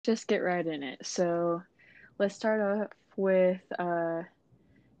just get right in it. So let's start off with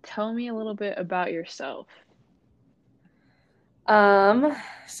tell me a little bit about yourself. Um,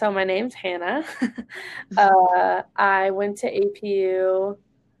 so my name's Hannah. I went to APU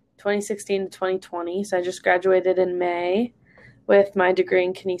 2016 to 2020. So I just graduated in May with my degree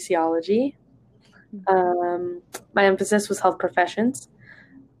in kinesiology. Mhm. Um, my emphasis was health professions.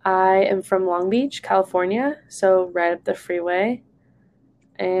 I am from Long Beach, California, so right up the freeway.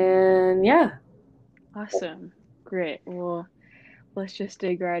 And yeah, Awesome. Great. Well, let's just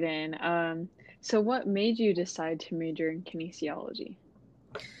dig right in. So what made you decide to major in kinesiology?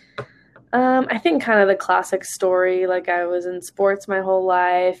 I think kind of the classic story. Like I was in sports my whole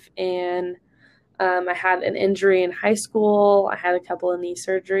life, and I had an injury in high school. I had a couple of knee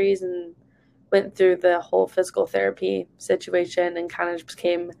surgeries and went through the whole physical therapy situation and kind of just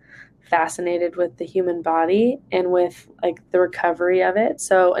became fascinated with the human body and with like the recovery of it.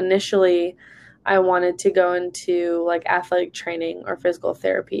 So initially, I wanted to go into like athletic training or physical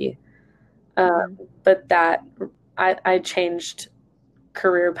therapy, Hmm. but I changed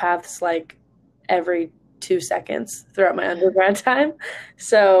career paths like every 2 seconds throughout my undergrad time.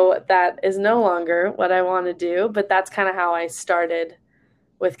 So that is no longer what I want to do, but that's kind of how I started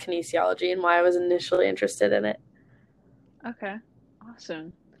with kinesiology and why I was initially interested in it. Okay.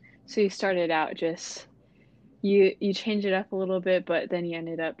 Awesome. So you started out just you changed it up a little bit, but then you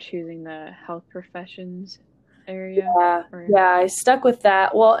ended up choosing the health professions area or Yeah, I stuck with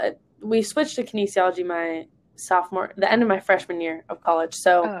that. Well, we switched to kinesiology my the end of my freshman year of college.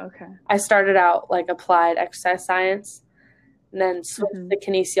 So oh, okay. I started out like applied exercise science and then switched Hmm. to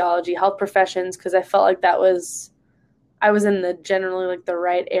kinesiology, health professions, because I felt like I was in the generally like the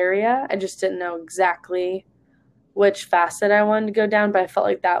right area. I just didn't know exactly which facet I wanted to go down, but I felt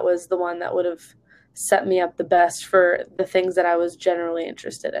like that was the one that would have set me up the best for the things that I was generally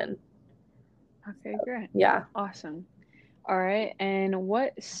interested in. Okay, great. Yeah. Awesome. All right. And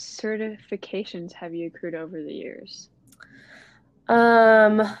what certifications have you accrued over the years?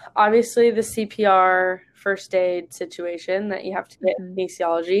 Um, Obviously the CPR first aid situation that you have to get Hmm. in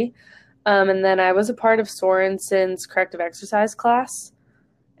kinesiology. And then I was a part of Sorensen's corrective exercise class.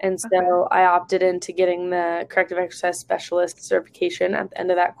 And Okay. so I opted into getting the corrective exercise specialist certification at the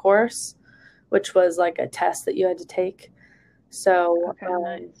end of that course, which was like a test that you had to take. So, Okay,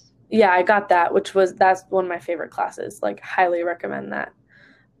 nice. yeah, I got that, that's one of my favorite classes. Like, highly recommend that.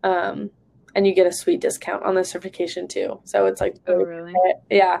 Um, and you get a sweet discount on the certification too. So it's like, Oh, really, really?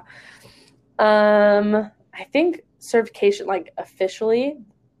 yeah. I think certification, like officially,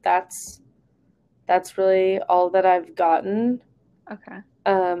 that's that's really all that I've gotten. Okay.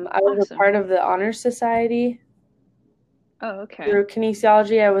 I was a Awesome. part of the honor society Oh, okay. through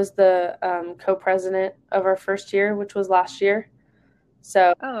kinesiology. I was the co-president of our first year, which was last year.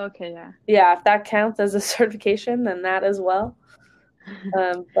 So Oh, okay, yeah. yeah, if that counts as a certification, then that as well.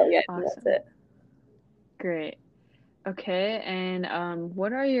 But yeah, I think that's Awesome. it. Great. Okay, and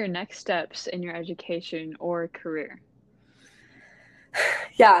what are your next steps in your education or career?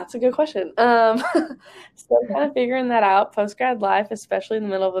 Yeah, it's a good question. Still kind of figuring that out. Post grad life, especially in the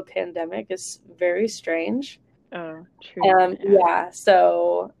middle of a pandemic, is very strange. Oh, true. Yeah. Yeah,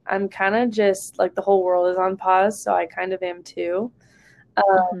 so I'm kind of just like the whole world is on pause, so I kind of am too.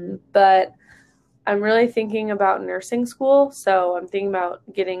 Hmm. But I'm really thinking about nursing school, so I'm thinking about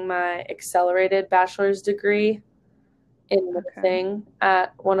getting my accelerated bachelor's degree in Okay. nursing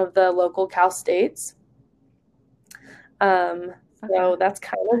at one of the local Cal States. Um, Okay. so that's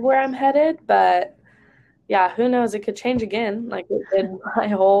kind of where I'm Nice. headed, but yeah, who knows? It could change again, like it did my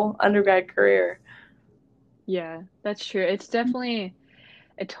whole undergrad career. Yeah, that's true. It's definitely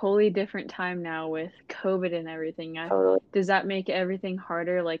a totally different time now with COVID and everything. Totally. Does that make everything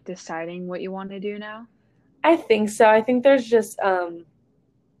harder, like deciding what you want to do now? I think so. I think there's just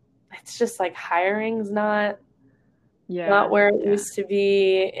it's just like hiring's not Yeah, where it yeah. used to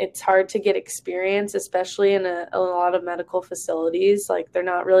be. It's hard to get experience, especially in a lot of medical facilities. Like they're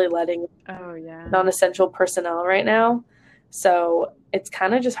not really letting Oh, yeah. non-essential personnel right now. So it's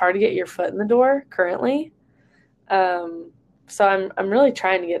kind of just hard to get your foot in the door currently. Um, so I'm really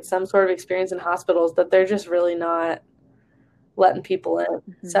trying to get some sort of experience in hospitals, but they're just really not letting people in.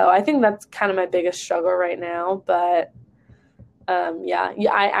 Hmm. So I think that's kind of my biggest struggle right now. But yeah,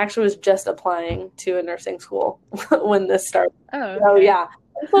 I actually was just applying to a nursing school when this started. Oh, So okay. yeah,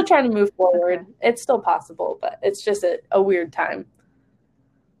 I'm still trying to move Okay. forward. It's still possible, but it's just a weird time.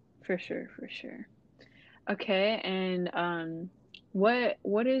 For sure, for sure. Okay, and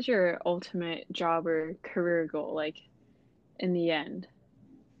what is your ultimate job or career goal like in the end?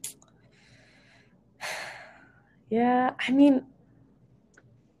 Yeah, I mean,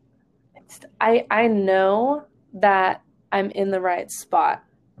 I know that I'm in the right spot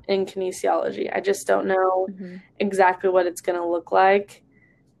in kinesiology. I just don't know Mm-hmm. exactly what it's going to look like.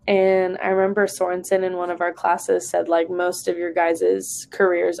 And I remember Sorensen in one of our classes said, like, most of your guys'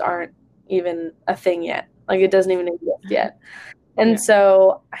 careers aren't even a thing yet. Like, it doesn't even exist yet. And Yeah.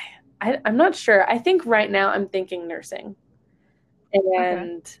 so I'm not sure. I think right now I'm thinking nursing. Okay.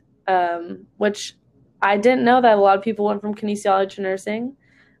 And which I didn't know that a lot of people went from kinesiology to nursing,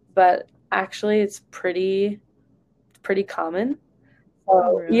 but actually it's pretty common. Oh,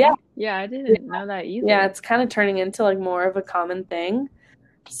 So yeah, really? Yeah, I didn't know that yeah, either. it's kind of turning into like more of a common thing.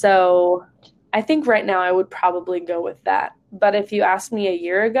 So I think right now I would probably go with that. But if you asked me a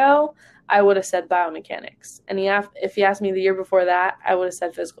year ago, I would have said biomechanics. And if you asked me the year before that, I would have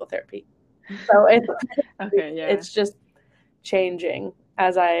said physical therapy. So Okay, yeah. it's just changing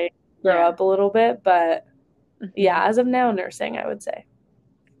as I grow Yeah. up a little bit. But Hmm. yeah, as of now, nursing, I would say.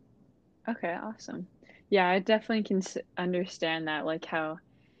 Okay, awesome. Yeah, I definitely can understand that, like how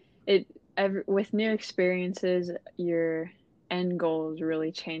it with new experiences, your end goals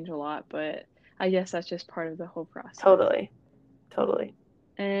really change a lot, but I guess that's just part of the whole process. Totally. Totally.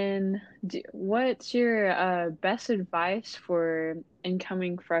 And what's your best advice for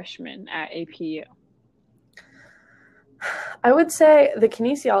incoming freshmen at APU? I would say the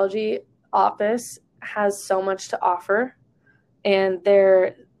kinesiology office has so much to offer, and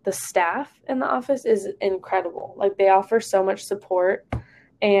the staff in the office is incredible. Like they offer so much support,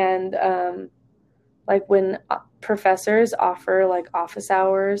 and like when professors offer like office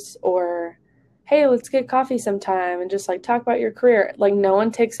hours or hey, let's get coffee sometime and just like talk about your career. Like no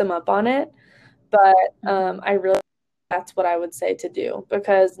one takes them up on it, but Hmm. I really that's what I would say to do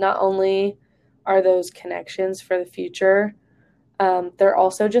because not only are those connections for the future, they're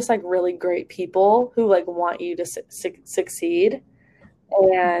also just like really great people who like want you to succeed.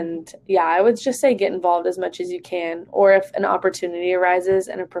 Hmm. And yeah, I would just say get involved as much as you can. Or if an opportunity arises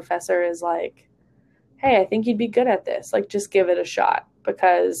and a professor is like, hey, I think you'd be good at this, like just give it a shot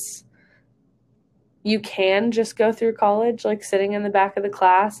because you can just go through college like sitting in the back of the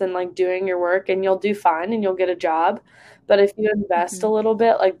class and like doing your work and you'll do fine and you'll get a job. But if you invest a Hmm. little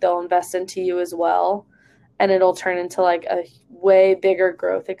bit, like they'll invest into you as well and it'll turn into like a way bigger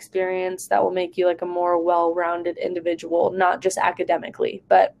growth experience that will make you like a more well-rounded individual, not just academically,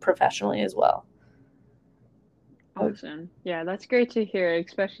 but professionally as well. Awesome. Yeah, that's great to hear,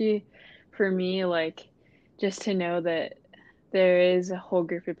 especially for me, like just to know that there is a whole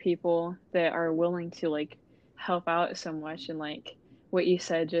group of people that are willing to like help out so much and like what you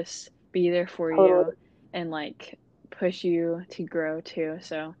said, just be there for you Totally. and like push you to grow too.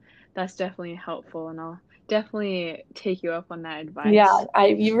 So that's definitely helpful and I'll definitely take you up on that Yeah, advice.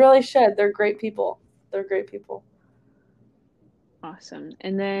 you really should. They're great people. They're great people. Awesome.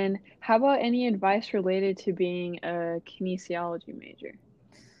 And then how about any advice related to being a kinesiology major?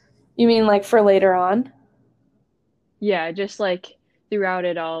 You mean like for later on? Yeah, just like throughout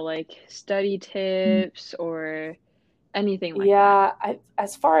it all, like study tips or anything like that. Yeah,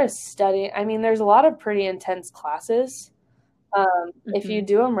 as far as studying, I mean, there's a lot of pretty intense classes. If you Hmm.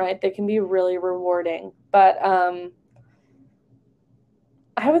 do them right, they can be really rewarding. But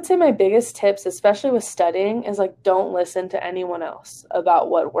I would say my biggest tips, especially with studying, is like don't listen to anyone else about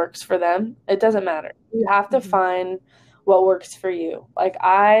what works for them. It doesn't matter. You have to Hmm. find what works for you. Like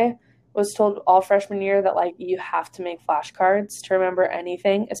I was told all freshman year that like you have to make flashcards to remember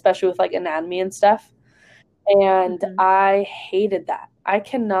anything, especially with like anatomy and stuff. And Hmm. I hated that. I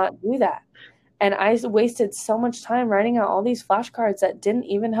cannot do that. And I wasted so much time writing out all these flashcards that didn't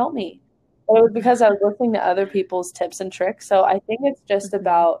even help me. But it was because I was listening to other people's tips and tricks. So I think it's just Hmm.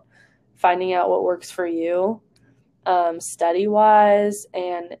 about finding out what works for you, study wise.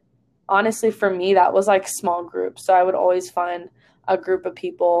 And honestly, for me, that was like small groups. So I would always find a group of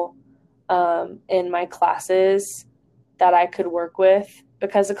people in my classes that I could work with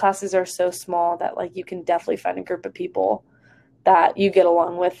because the classes are so small that like you can definitely find a group of people that you get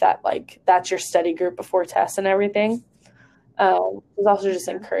along with that like that's your study group before tests and everything. It's also just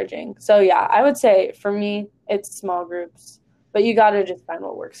Okay. encouraging. So yeah, I would say for me it's small groups, but you got to just find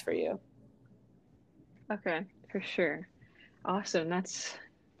what works for you. Okay, for sure. Awesome. That's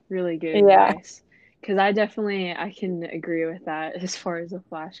really good Yeah, advice. Because I can agree with that as far as the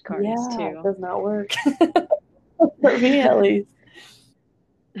flashcards yeah, it too. does not work for me at least.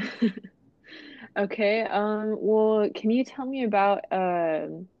 Okay, well, can you tell me about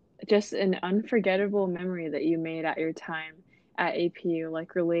just an unforgettable memory that you made at your time at APU,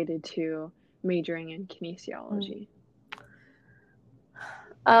 like related to majoring in kinesiology?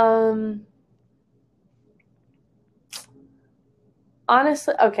 Um,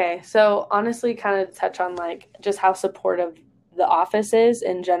 Honestly, okay, so honestly, kind of touch on like just how supportive the office is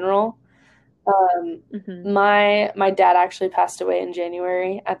in general. Um, Mm-hmm. my dad actually passed away in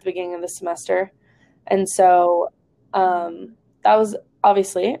January at the beginning of the semester, and so that was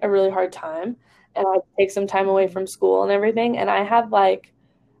obviously a really hard time, and I had to take some time away Mm-hmm. from school and everything, and I had like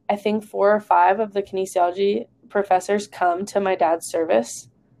I think 4 or 5 of the kinesiology professors come to my dad's service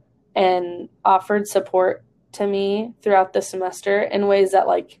and offered support to me throughout the semester in ways that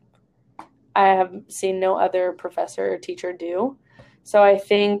like I have seen no other professor or teacher do. So I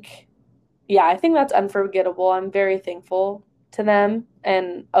think, yeah, I think that's unforgettable. I'm very thankful to them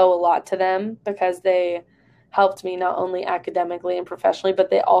and owe a lot to them because they helped me not only academically and professionally, but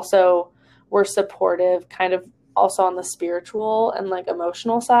they also were supportive, kind of also on the spiritual and like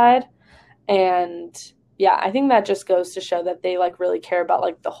emotional side. And yeah, I think that just goes to show that they like really care about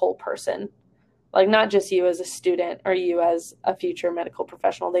like the whole person, like not just you as a student or you as a future medical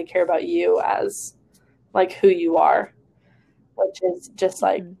professional. They care about you as like who you are, which is just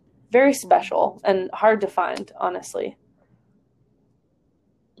like Mm-hmm. very Cool. special and hard to find, honestly.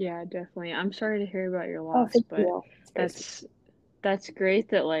 Yeah, definitely. I'm sorry to hear about your Oh, loss, thank but you. It's very sweet. that's that's great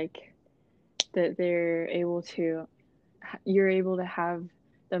that like that they're able to you're able to have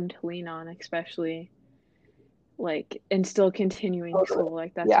them to lean on, especially like and still continuing Totally. school.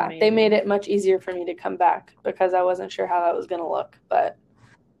 Like that's Yeah, they made amazing. it much easier for me to come back because I wasn't sure how that was going to look, but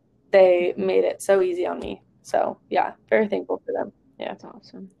they Hmm. made it so easy on me. So, yeah, very thankful for them. Yeah. That's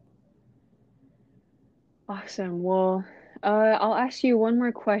awesome. Awesome. Well, I'll ask you one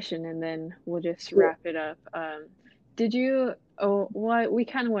more question and then we'll just Shoot. wrap it up. Did you, oh, well, we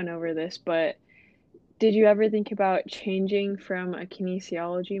kind of went over this, but did you ever think about changing from a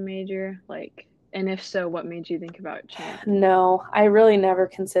kinesiology major? Like, and if so, what made you think about changing? No, I really never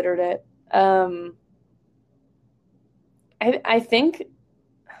considered it. Um, I think,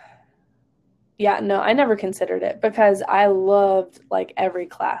 yeah, no, I never considered it because I loved like every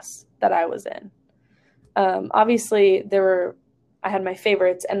class that I was in. Obviously, I had my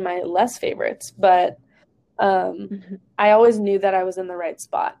favorites and my less favorites, but I always knew that I was in the right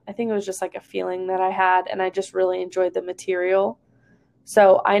spot. I think it was just like a feeling that I had, and I just really enjoyed the material.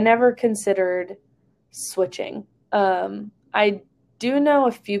 So I never considered switching. I do know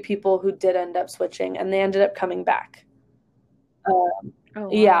a few people who did end up switching, and they ended up coming back. Um, Oh,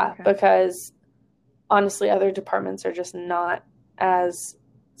 wow. yeah, Okay. because honestly, other departments are just not as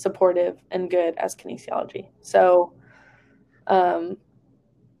supportive and good as kinesiology. So, um,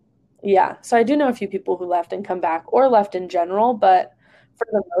 yeah, so I do know a few people who left and come back or left in general, but for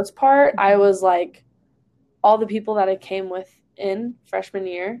the most part, I Hmm. was like all the people that I came with in freshman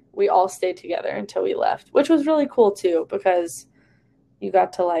year, we all stayed together until we left, which was really cool too because you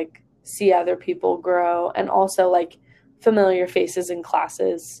got to like see other people grow and also like familiar faces in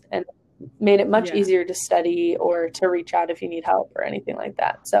classes and made it much Yeah. easier to study or to reach out if you need help or anything like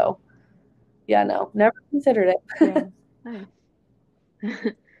that. So, yeah, no, never considered Yeah. it. Nice.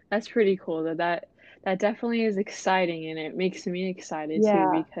 That's pretty cool that definitely is exciting and it makes me excited too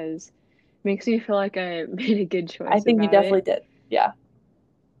Yeah, because it makes me feel like I made a good I choice think you about definitely it. did. Yeah.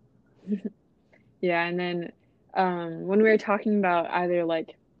 Yeah, and then when we were talking about either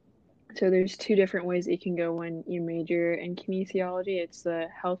like so there's two different ways that you can go when you major in kinesiology. It's the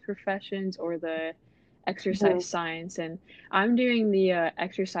health professions or the Mhm. exercise science. And I'm doing the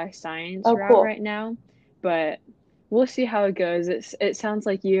exercise science Oh, route cool. right now, but we'll see how it goes. It sounds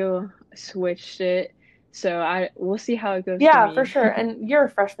like you switched it, so I we'll see how it goes for Yeah, for me. sure. And you're a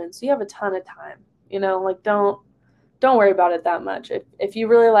freshman, so you have a ton of time. Like don't worry about it that much. If you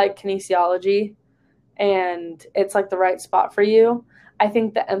really like kinesiology and it's like the right spot for you, I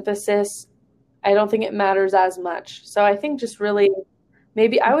think the emphasis, I don't think it matters as much. So I think just really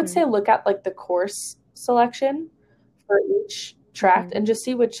maybe I would Hmm. say look at like the course selection for each track Hmm. and just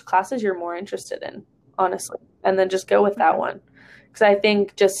see which classes you're more interested in, honestly. And then just go with that Okay. one. Because I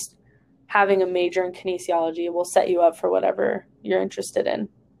think just having a major in kinesiology will set you up for whatever you're interested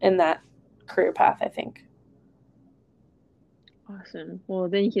in that career path, I think. Awesome. Well,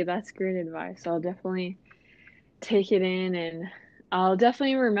 thank you. That's great advice. I'll definitely take it in and I'll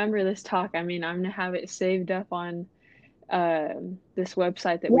definitely remember this talk. I mean, I'm gonna have it saved up on this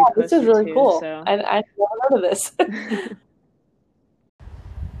website that Yeah, we this is posted really to. cool. So, I never heard of this.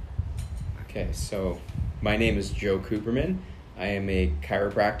 Okay, so my name is Joe Cooperman. I am a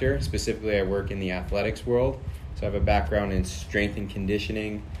chiropractor. Specifically, I work in the athletics world. So I have a background in strength and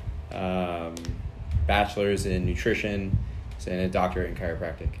conditioning, um, bachelor's in nutrition, and a doctorate in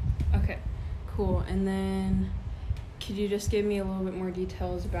chiropractic. Okay, cool. And then could you just give me a little bit more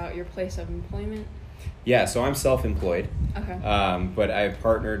details about your place of employment? Yeah, so I'm self-employed. Okay. But I've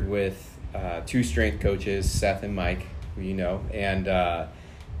partnered with 2 strength coaches, Seth and Mike, who you know,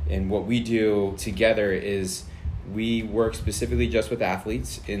 and what we do together is we work specifically just with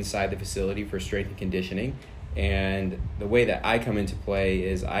athletes inside the facility for strength and conditioning. And the way that I come into play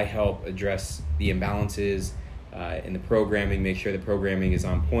is I help address the imbalances in the programming, make sure the programming is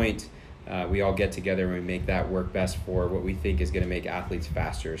on point. We all get together and we make that work best for what we think is going to make athletes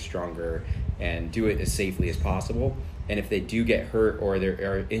faster, stronger, and do it as safely as possible. And if they do get hurt or there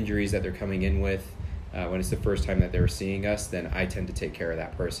are injuries that they're coming in with, when it's the first time that they're seeing us, then I tend to take care of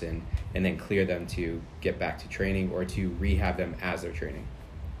that person and then clear them to get back to training or to rehab them as they're training.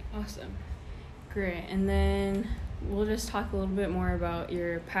 Awesome. Great. And then we'll just talk a little bit more about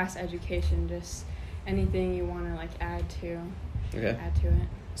your past education, just anything you want to like add to it.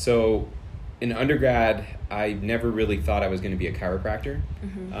 So in undergrad, I never really thought I was going to be a chiropractor.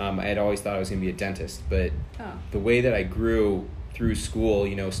 Mm-hmm. I had always thought I was going to be a dentist, but the way that I grew through school,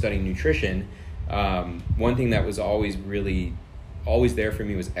 studying nutrition, one thing that was always there for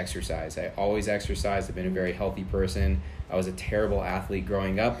me was exercise. I always exercised. I've been a very healthy person. I was a terrible athlete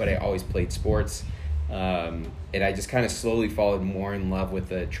growing up, but I always played sports. And I just kind of slowly followed more in love with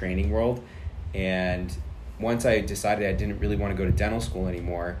the training world. And once I decided I didn't really want to go to dental school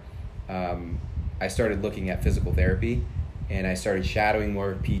anymore, I started looking at physical therapy, and I started shadowing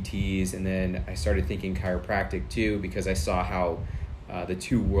more PTs, and then I started thinking chiropractic too, because I saw how the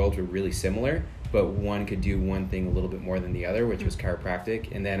two worlds were really similar, but one could do one thing a little bit more than the other, which was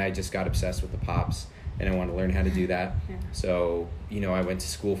chiropractic. And then I just got obsessed with the pops, and I wanted to learn how to do that. Yeah. So, I went to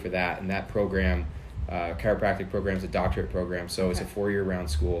school for that, and that program, chiropractic program, is a doctorate program. So it's a 4-year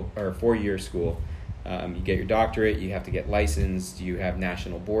school. You get your doctorate, you have to get licensed, you have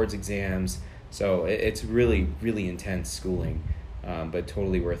national boards exams. So it's really, really intense schooling, but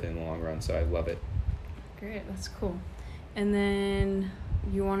totally worth it in the long run. So I love it. Great, that's cool. And then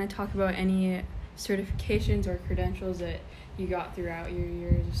you want to talk about any certifications or credentials that you got throughout your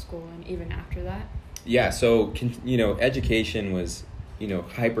years of school and even after that? Yeah, so, education was,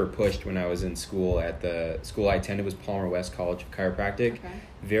 hyper pushed when I was in school. At the school I attended was Palmer West College of Chiropractic. Okay.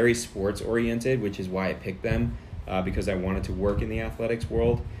 Very sports oriented, which is why I picked them, because I wanted to work in the athletics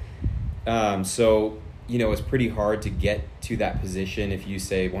world. So, it's pretty hard to get to that position if you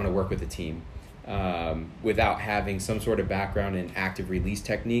say want to work with a team without having some sort of background in active release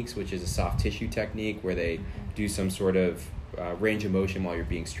techniques, which is a soft tissue technique where they do some sort of range of motion while you're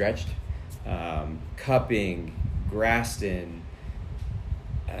being stretched. Cupping, Graston,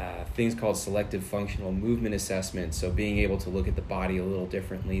 things called selective functional movement assessment, so being able to look at the body a little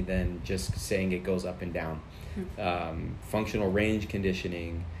differently than just saying it goes up and down. Functional range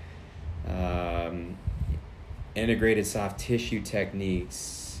conditioning, integrated soft tissue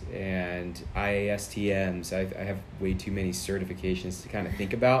techniques, and IASTMs. I have way too many certifications to kind of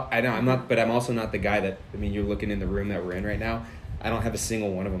think about. But I'm also not the guy that, you're looking in the room that we're in right now. I don't have a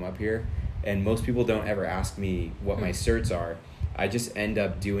single one of them up here, and most people don't ever ask me what my certs are. I just end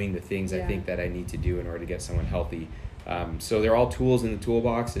up doing the things I think that I need to do in order to get someone healthy. So they're all tools in the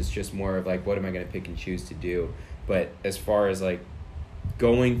toolbox. It's just more of like, what am I going to pick and choose to do? But as far as like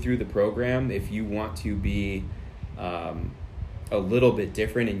going through the program, if you want to be a little bit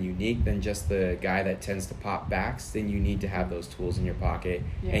different and unique than just the guy that tends to pop backs, then you need to have those tools in your pocket,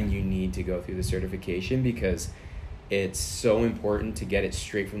 and you need to go through the certification, because it's so important to get it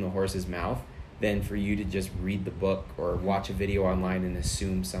straight from the horse's mouth than for you to just read the book or watch a video online and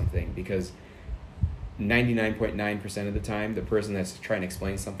assume something, because 99.9% of the time, the person that's trying to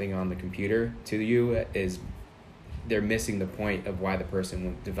explain something on the computer to you they're missing the point of why the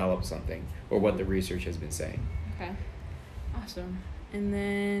person developed something or what the research has been saying. Okay, awesome. And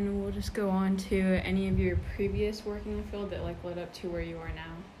then we'll just go on to any of your previous work in the field that like led up to where you are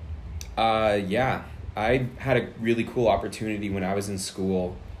now. Yeah, I had a really cool opportunity when I was in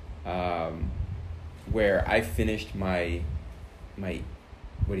school, where I finished my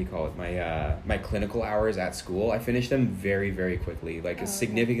clinical hours at school. I finished them very, very quickly,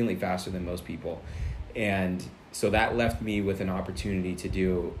 significantly faster than most people. And so that left me with an opportunity to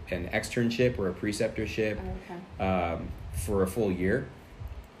do an externship or a preceptorship for a full year,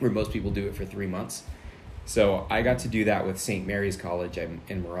 where most people do it for 3 months. So I got to do that with St. Mary's College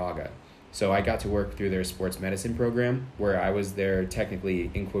in Moraga. So I got to work through their sports medicine program, where I was their,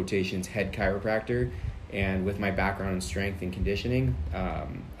 technically, in quotations, head chiropractor. And with my background in strength and conditioning,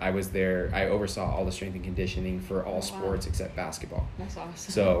 I oversaw all the strength and conditioning for all sports except basketball. That's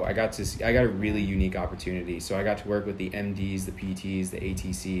awesome. So I got a really unique opportunity. So I got to work with the MDs, the PTs, the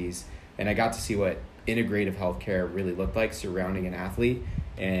ATCs, and I got to see what integrative healthcare really looked like surrounding an athlete.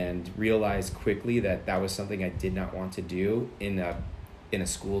 and realized quickly that that was something I did not want to do in a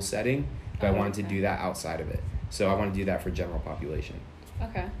school setting, but I wanted to do that outside of it. So I want to do that for general population.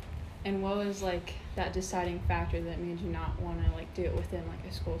 Okay. And what was like that deciding factor that made you not want to like do it within like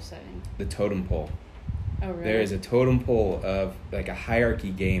a school setting? The totem pole. Oh, really? There is a totem pole of like a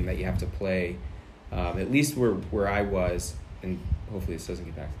hierarchy game that you have to play, at least where I was, and hopefully this doesn't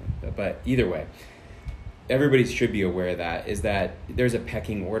get back to them. But either way, everybody should be aware of that, is that there's a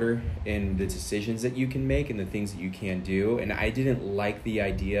pecking order in the decisions that you can make and the things that you can do. And I didn't like the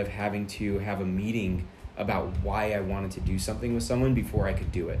idea of having to have a meeting about why I wanted to do something with someone before I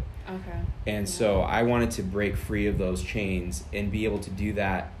could do it. Okay. And so I wanted to break free of those chains and be able to do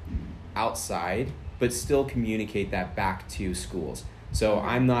that outside, but still communicate that back to schools. So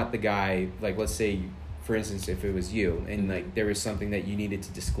I'm not the guy, like, let's say, for instance, if it was you and like there was something that you needed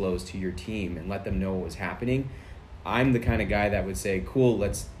to disclose to your team and let them know what was happening, I'm the kind of guy that would say, cool,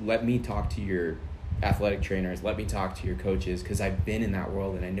 let me talk to your athletic trainers, let me talk to your coaches, because I've been in that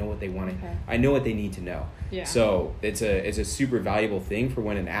world and I know what they want. I know what they need to know. Yeah. So it's a super valuable thing for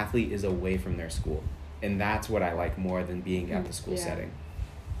when an athlete is away from their school, and that's what I like more than being at the school setting.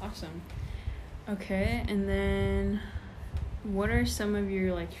 Awesome. Okay, and then what are some of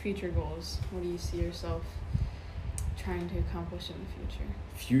your like future goals? What do you see yourself trying to accomplish in the future?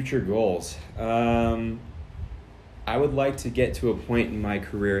 Future goals. I would like to get to a point in my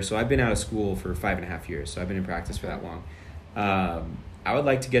career. So I've been out of school for 5.5 years. So I've been in practice for that long. I would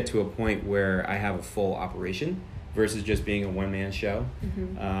like to get to a point where I have a full operation versus just being a one-man show.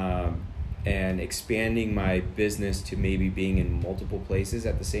 And expanding my business to maybe being in multiple places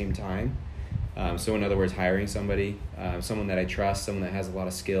at the same time. So in other words, hiring somebody, someone that I trust, someone that has a lot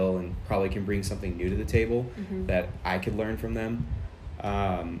of skill and probably can bring something new to the table that I could learn from them.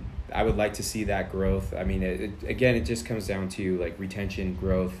 I would like to see that growth. I mean, it just comes down to like retention,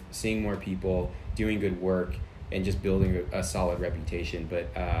 growth, seeing more people, doing good work, and just building a solid reputation. But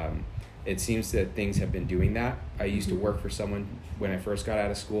it seems that things have been doing that. I used to work for someone when I first got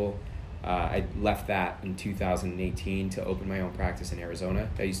out of school. I left that in 2018 to open my own practice in Arizona.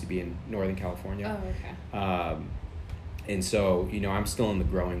 I used to be in Northern California. Oh, okay. And so, I'm still in the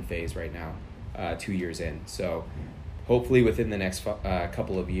growing phase right now, 2 years in. So hopefully within the next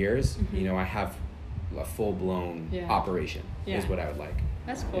couple of years, I have a full-blown operation is what I would like.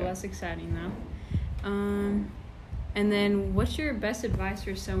 That's cool. Yeah. That's exciting, though. And then what's your best advice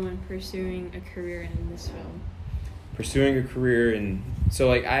for someone pursuing a career in this field? Pursuing a career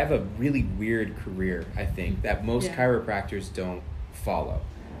I have a really weird career, I think, that most chiropractors don't follow.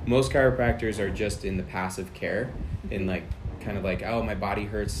 Most chiropractors are just in the passive care and like kind of like, oh, my body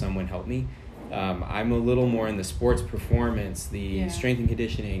hurts, someone help me. I'm a little more in the sports performance, the strength and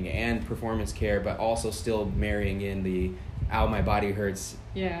conditioning and performance care, but also still marrying in the, ow, my body hurts,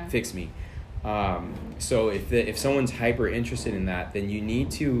 fix me. So if someone's hyper interested in that, then you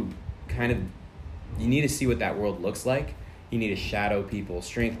need to see what that world looks like. You need to shadow people,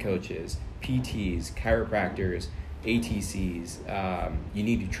 strength coaches, PTs, chiropractors, ATCs. You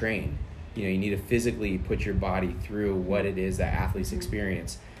need to train. You need to physically put your body through what it is that athletes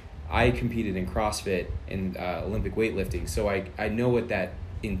experience. I competed in CrossFit and Olympic weightlifting, so I know what that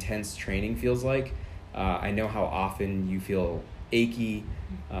intense training feels like. I know how often you feel achy.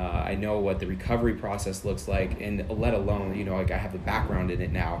 I know what the recovery process looks like, and let alone, I have a background in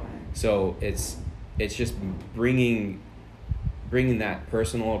it now. So it's just bringing that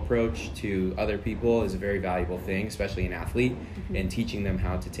personal approach to other people is a very valuable thing, especially an athlete, and teaching them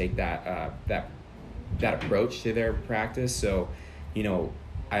how to take that approach to their practice. So,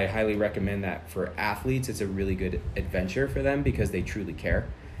 I highly recommend that for athletes. It's a really good adventure for them because they truly care.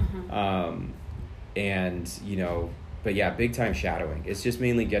 But yeah, big time shadowing. It's just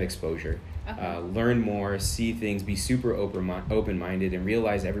mainly get exposure. Learn more, see things, be super open-minded, and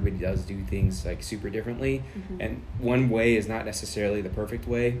realize everybody does do things like super differently. And one way is not necessarily the perfect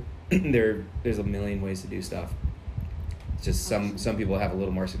way. There's a million ways to do stuff. It's just some people have a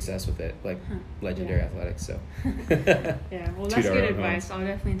little more success with it, like Legendary Athletics. So well, that's good advice. I'll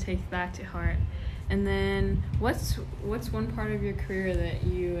definitely take that to heart. And then what's one part of your career that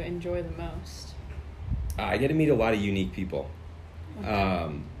you enjoy the most? I get to meet a lot of unique people.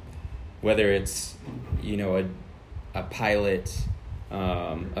 Whether it's, a pilot,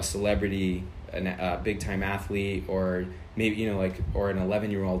 a celebrity, a big-time athlete, or maybe, or an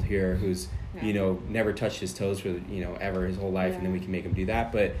 11-year-old here who's, never touched his toes for, ever his whole life, and then we can make him do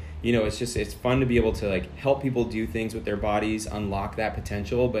that. But, it's fun to be able to, help people do things with their bodies, unlock that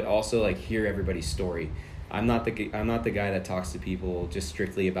potential, but also, hear everybody's story. I'm not the guy that talks to people just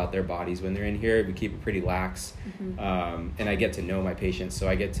strictly about their bodies when they're in here. We keep it pretty lax, and I get to know my patients, so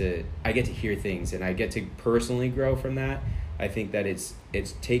I get to hear things, and I get to personally grow from that. I think that it's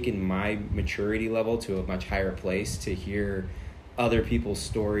taken my maturity level to a much higher place to hear other people's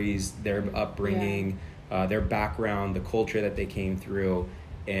stories, their upbringing, their background, the culture that they came through,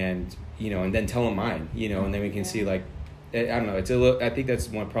 and and then tell them mine, and then we can see, like, I don't know, I think that's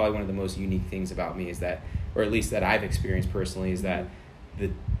probably one of the most unique things about me, is that, or at least that I've experienced personally, is that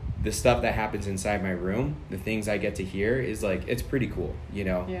the stuff that happens inside my room, the things I get to hear is, like, it's pretty cool,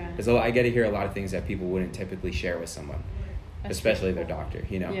 because I get to hear a lot of things that people wouldn't typically share with someone, that's especially their doctor,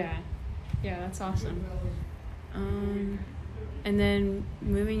 Yeah, that's awesome. And then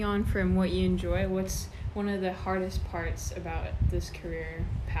moving on from what you enjoy, what's one of the hardest parts about this career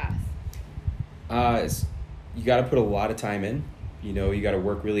path? You got to put a lot of time in. You got to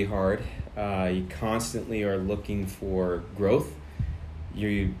work really hard. You constantly are looking for growth.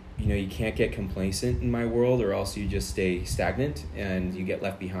 You can't get complacent in my world, or else you just stay stagnant and you get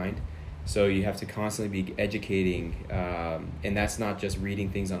left behind. So you have to constantly be educating, and that's not just reading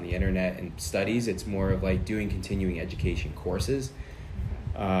things on the internet and studies. It's more of like doing continuing education courses.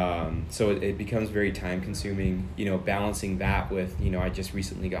 So it becomes very time consuming, balancing that with, I just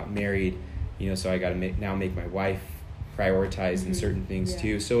recently got married, so I got to make my wife prioritize in certain things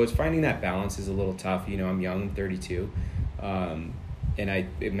too. So it's finding that balance is a little tough. I'm young, I'm 32. And I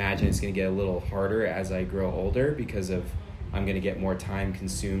imagine it's going to get a little harder as I grow older, because I'm going to get more time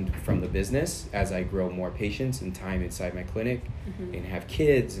consumed from the business as I grow more patients and time inside my clinic and have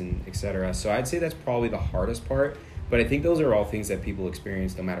kids and et cetera. So I'd say that's probably the hardest part, but I think those are all things that people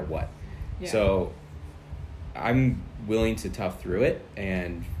experience no matter what. Yeah. So I'm willing to tough through it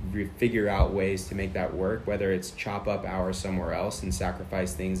and figure out ways to make that work, whether it's chop up hours somewhere else and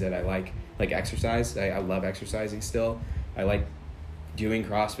sacrifice things that I like exercise. I love exercising still. I like doing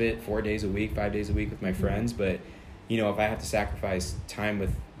CrossFit 4 days a week, 5 days a week with my friends, but if I have to sacrifice time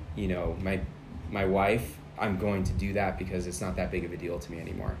with, my wife, I'm going to do that, because it's not that big of a deal to me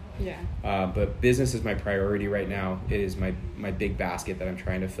anymore. Yeah. But business is my priority right now. It is my big basket that I'm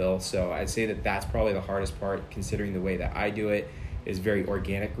trying to fill. So I'd say that that's probably the hardest part, considering the way that I do it is very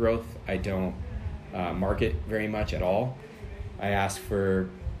organic growth. I don't market very much at all. I ask for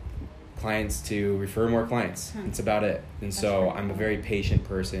clients to refer more clients. That's about it. And so I'm a very patient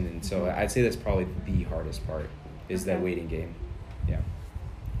person. And so I'd say that's probably the hardest part, is that waiting game. Yeah.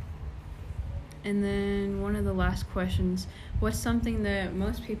 And then one of the last questions, what's something that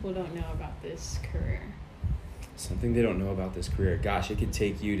most people don't know about this career? Something they don't know about this career. Gosh, it could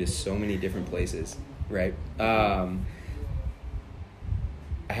take you to so many different places, right? I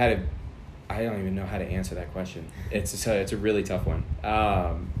don't even know how to answer that question. It's a really tough one.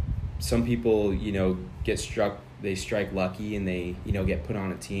 Some people, they strike lucky and they, get put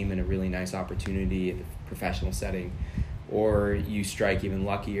on a team in a really nice opportunity in a professional setting. Or you strike even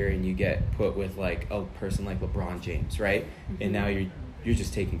luckier and you get put with like a person like LeBron James, right? And now you're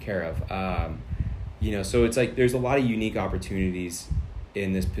just taken care of. So it's like there's a lot of unique opportunities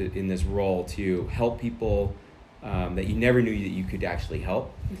in this role to help people that you never knew that you could actually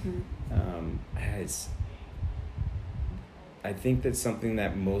help. I think that's something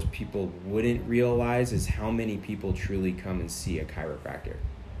that most people wouldn't realize, is how many people truly come and see a chiropractor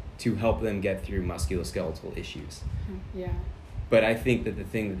to help them get through musculoskeletal issues. Yeah. But I think that the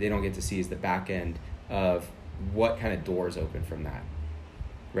thing that they don't get to see is the back end of what kind of doors open from that,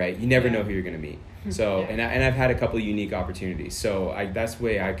 right? You never know who you're going to meet. So, and I've had a couple of unique opportunities. So that's the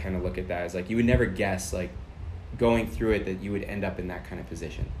way I kind of look at that, is like you would never guess, like going through it, that you would end up in that kind of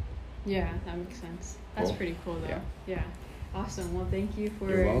position. Yeah, that makes sense. That's pretty cool though. Yeah. Awesome. Well, thank you for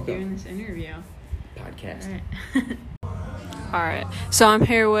doing this interview. Podcast. All right. All right, so I'm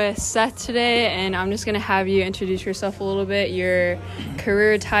here with Seth today, and I'm just going to have you introduce yourself a little bit, your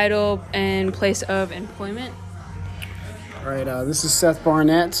career title and place of employment. All right, this is Seth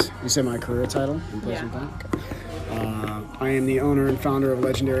Barnett. You said my career title and place of employment? I am the owner and founder of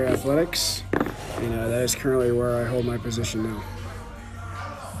Legendary Athletics, and that is currently where I hold my position now.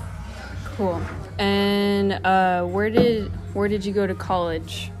 Cool. And where did you go to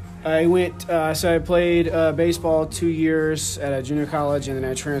college? I went, so I played baseball 2 years at a junior college, and then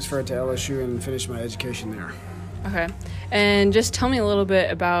I transferred to LSU and finished my education there. Okay. And just tell me a little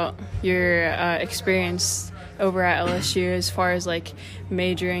bit about your experience over at LSU as far as like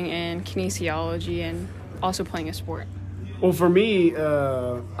majoring in kinesiology and also playing a sport. Well, for me,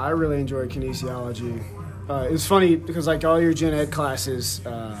 I really enjoyed kinesiology. It's funny because like all your gen ed classes,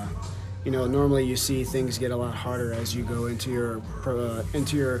 normally you see things get a lot harder as you go into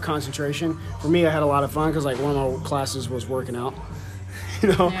your concentration. For me, I had a lot of fun because like one of my classes was working out.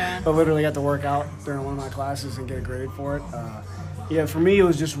 Yeah. I literally got to work out during one of my classes and get graded for it. Yeah, for me, it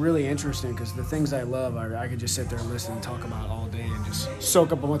was just really interesting because the things I love, I could just sit there and listen and talk about all day and just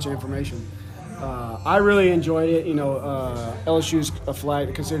soak up a bunch of information. I really enjoyed it. LSU's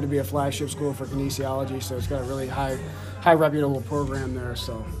considered to be a flagship school for kinesiology, so it's got a really high reputable program there.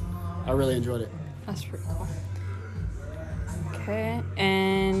 So I really enjoyed it. That's pretty cool. Okay,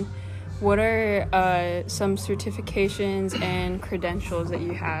 and what are some certifications and credentials that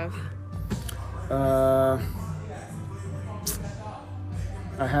you have?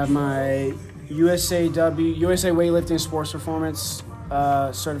 I have my USA Weightlifting Sports Performance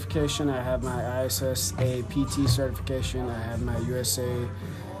certification. I have my ISSA PT certification. I have my USA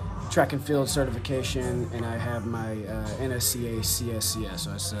Track and Field certification, and I have my NSCA CSCS,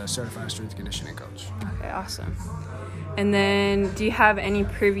 so it's a Certified Strength Conditioning Coach. Okay, awesome. And then, do you have any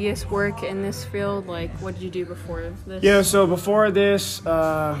previous work in this field? Like, what did you do before this? Yeah, so before this,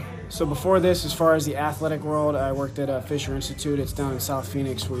 as far as the athletic world, I worked at Fisher Institute. It's down in South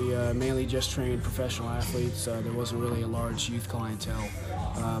Phoenix. We mainly just trained professional athletes. There wasn't really a large youth clientele.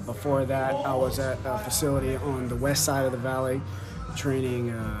 Before that, I was at a facility on the west side of the valley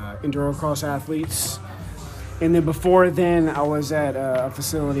training endurocross athletes. And then before then, I was at a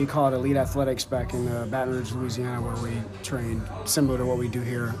facility called Elite Athletics back in Baton Rouge, Louisiana, where we trained similar to what we do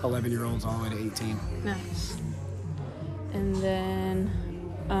here, 11-year-olds all the way to 18. Nice. And then,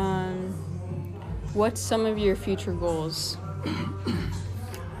 what's some of your future goals?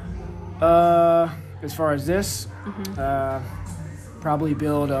 As far as this, probably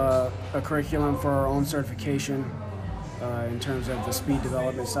build a curriculum for our own certification. In terms of the speed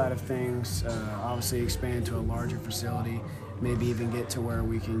development side of things, obviously expand to a larger facility, maybe even get to where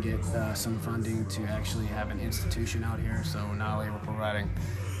we can get some funding to actually have an institution out here. So not only we're providing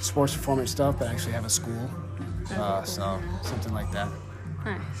sports performance stuff, but actually have a school. So something like that.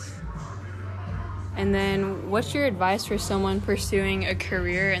 Nice. And then what's your advice for someone pursuing a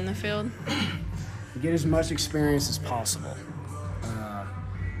career in the field? Get as much experience as possible.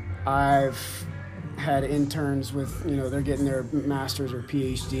 I've had interns with, they're getting their master's or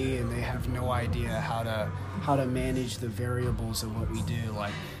PhD and they have no idea how to manage the variables of what we do.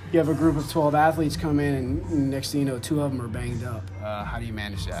 Like, you have a group of 12 athletes come in and next thing you know, 2 of them are banged up. How do you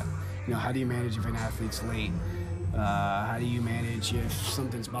manage that? How do you manage if an athlete's late? How do you manage if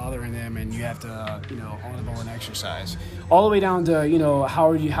something's bothering them and you have to, on the ball and exercise? All the way down to,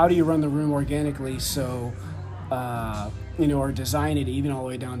 how do you run the room organically so, or design it even all the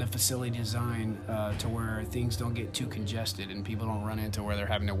way down to facility design to where things don't get too congested and people don't run into where they're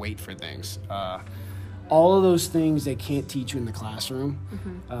having to wait for things. All of those things they can't teach you in the classroom.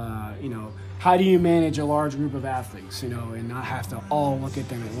 How do you manage a large group of athletes, and not have to all look at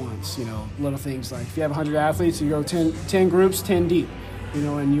them at once? Little things like if you have 100 athletes, you go 10 groups, 10 deep,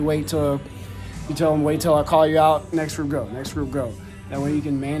 and you tell them, wait till I call you out, next group go. That way you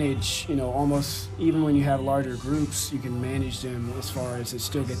can manage, almost even when you have larger groups, you can manage them as far as it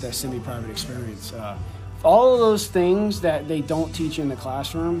still get that semi-private experience. All of those things that they don't teach you in the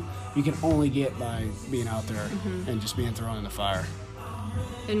classroom, you can only get by being out there and just being thrown in the fire.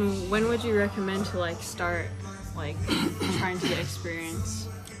 And when would you recommend to start trying to get experience?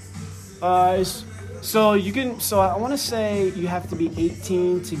 So I want to say you have to be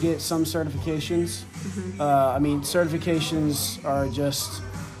 18 to get some certifications. Certifications are just,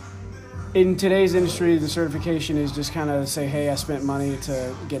 in today's industry, the certification is just kind of say, hey, I spent money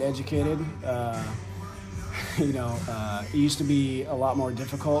to get educated. It used to be a lot more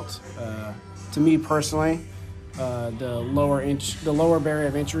difficult. To me personally, the lower barrier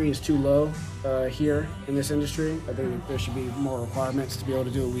of entry is too low here in this industry. I think there should be more requirements to be able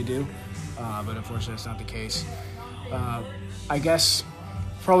to do what we do. But unfortunately, that's not the case. I guess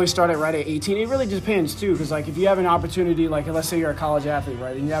probably start it right at 18. It really depends, too, because, if you have an opportunity, let's say you're a college athlete,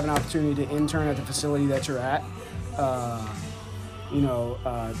 right, and you have an opportunity to intern at the facility that you're at,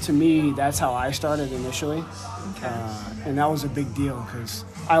 to me, that's how I started initially. And that was a big deal because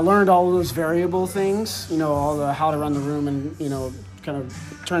I learned all of those variable things, all the how to run the room and, kind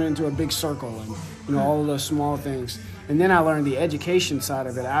of turn it into a big circle and, all of those small things. And then I learned the education side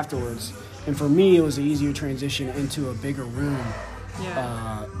of it afterwards. And for me, it was an easier transition into a bigger room.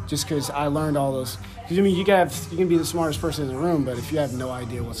 Yeah. Just because I learned all those. Because you can be the smartest person in the room, but if you have no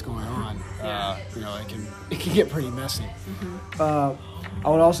idea what's going on, it can get pretty messy. I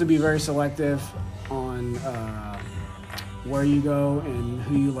would also be very selective on where you go and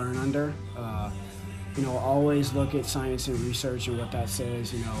who you learn under. Always look at science and research and what that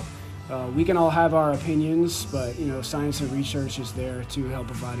says. we can all have our opinions, but science and research is there to help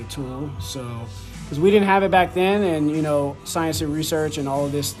provide a tool. So, because we didn't have it back then, and science and research and all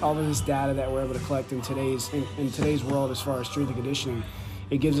of this data that we're able to collect in today's world as far as strength and conditioning,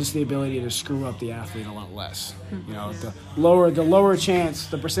 it gives us the ability to screw up the athlete a lot less. The lower chance,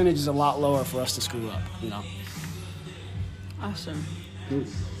 the percentage is a lot lower for us to screw up. Awesome.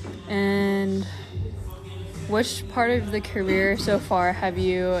 And which part of the career so far have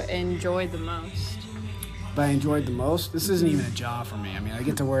you enjoyed the most? If I enjoyed the most, this isn't even a job for me. I mean, I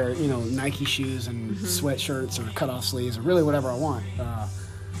get to wear, Nike shoes and sweatshirts or cut-off sleeves or really whatever I want.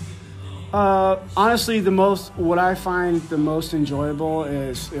 Honestly, what I find the most enjoyable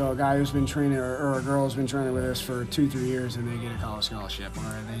is a guy who's been training or a girl who's been training with us for 2-3 years and they get a college scholarship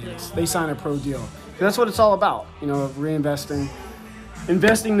or they sign a pro deal. That's what it's all about,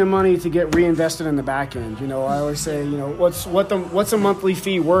 investing the money to get reinvested in the back end. I always say, what's a monthly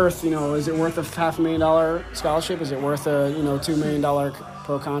fee worth? Is it worth a $500,000 scholarship? Is it worth a $2 million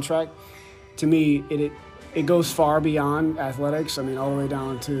pro contract? To me, it goes far beyond athletics. I mean, all the way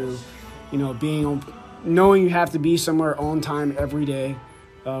down to knowing you have to be somewhere on time every day,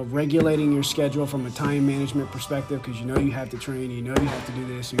 regulating your schedule from a time management perspective because you have to train, you have to do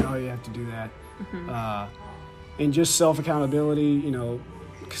this, you have to do that. And just self-accountability,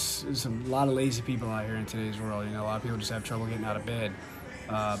 'cause there's a lot of lazy people out here in today's world. A lot of people just have trouble getting out of bed.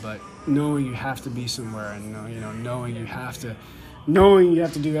 But knowing you have to be somewhere and, knowing you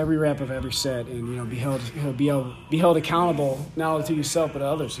have to do every rep of every set and, be held accountable not only to yourself but to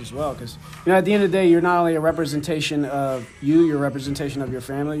others as well. Because, at the end of the day, you're not only a representation of you're a representation of your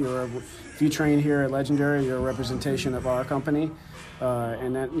family. If you train here at Legendary, you're a representation of our company.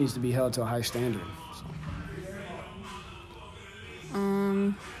 And that needs to be held to a high standard.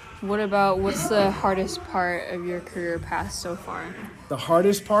 What's the hardest part of your career path so far? The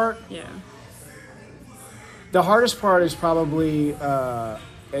hardest part? Yeah. The hardest part is probably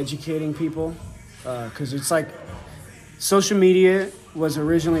educating people, because it's like social media was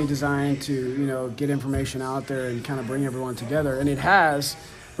originally designed to, get information out there and kind of bring everyone together, and it has,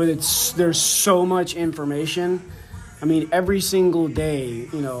 but there's so much information. I mean, every single day,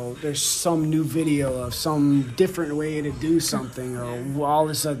 there's some new video of some different way to do something, or all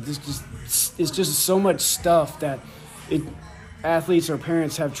this. It's just so much stuff that athletes or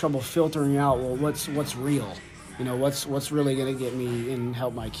parents have trouble filtering out. Well, what's real? What's really going to get me and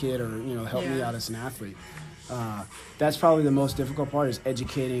help my kid, or help me out as an athlete. That's probably the most difficult part, is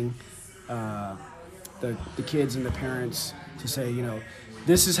educating the kids and the parents to say,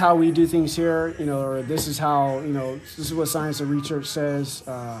 this is how we do things here, or this is how, this is what science and research says,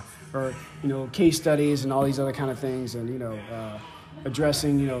 or, case studies and all these other kind of things, and,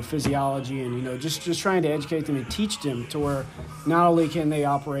 addressing, physiology and, just trying to educate them and teach them to where not only can they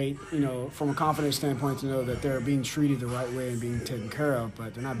operate, from a confidence standpoint to know that they're being treated the right way and being taken care of,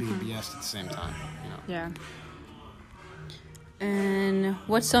 but they're not being BS'd at the same time, Yeah. And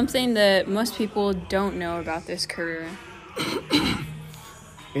what's something that most people don't know about this career?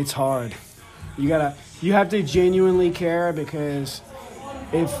 It's hard. You have to genuinely care, because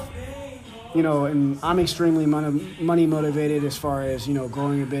if, and I'm extremely money motivated as far as,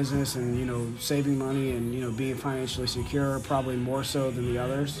 growing a business and, saving money and, being financially secure, probably more so than the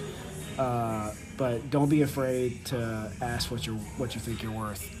others. But don't be afraid to ask what you think you're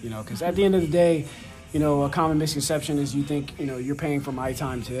worth, because at the end of the day, a common misconception is you think, you're paying for my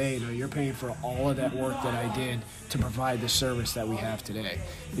time today. You're paying for all of that work that I did to provide the service that we have today.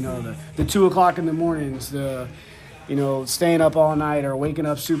 The 2 o'clock in the mornings, the, staying up all night or waking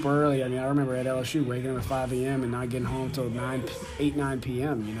up super early. I mean, I remember at LSU waking up at 5 a.m. and not getting home till 9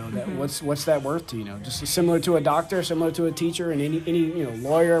 p.m. That what's that worth to you? Just similar to a doctor, similar to a teacher, and any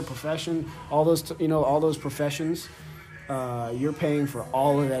lawyer, profession, all those professions. You're paying for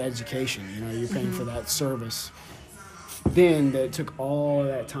all of that education. You're paying for that service. Then that took all of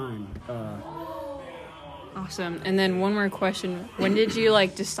that time. Awesome. And then one more question: when did you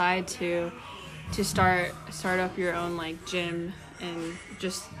decide to start up your own gym and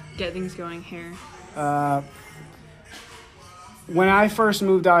just get things going here? When I first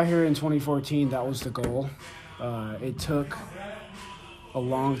moved out here in 2014, that was the goal. It took a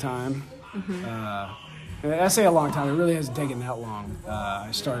long time. I say a long time. It really hasn't taken that long.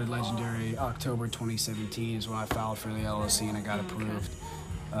 I started Legendary October 2017 is when I filed for the LLC and I got approved.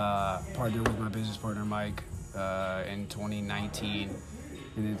 Partnered with my business partner Mike in 2019,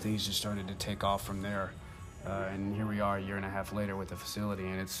 and then things just started to take off from there. And here we are a year and a half later with the facility,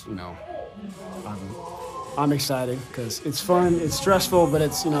 and it's I'm excited because it's fun. It's stressful, but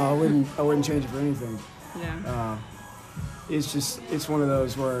it's I wouldn't change it for anything. Yeah. it's one of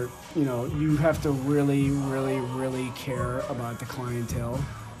those where, you know, you have to really care about the clientele,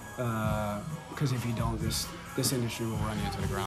 because if you don't, this industry will run you to the ground.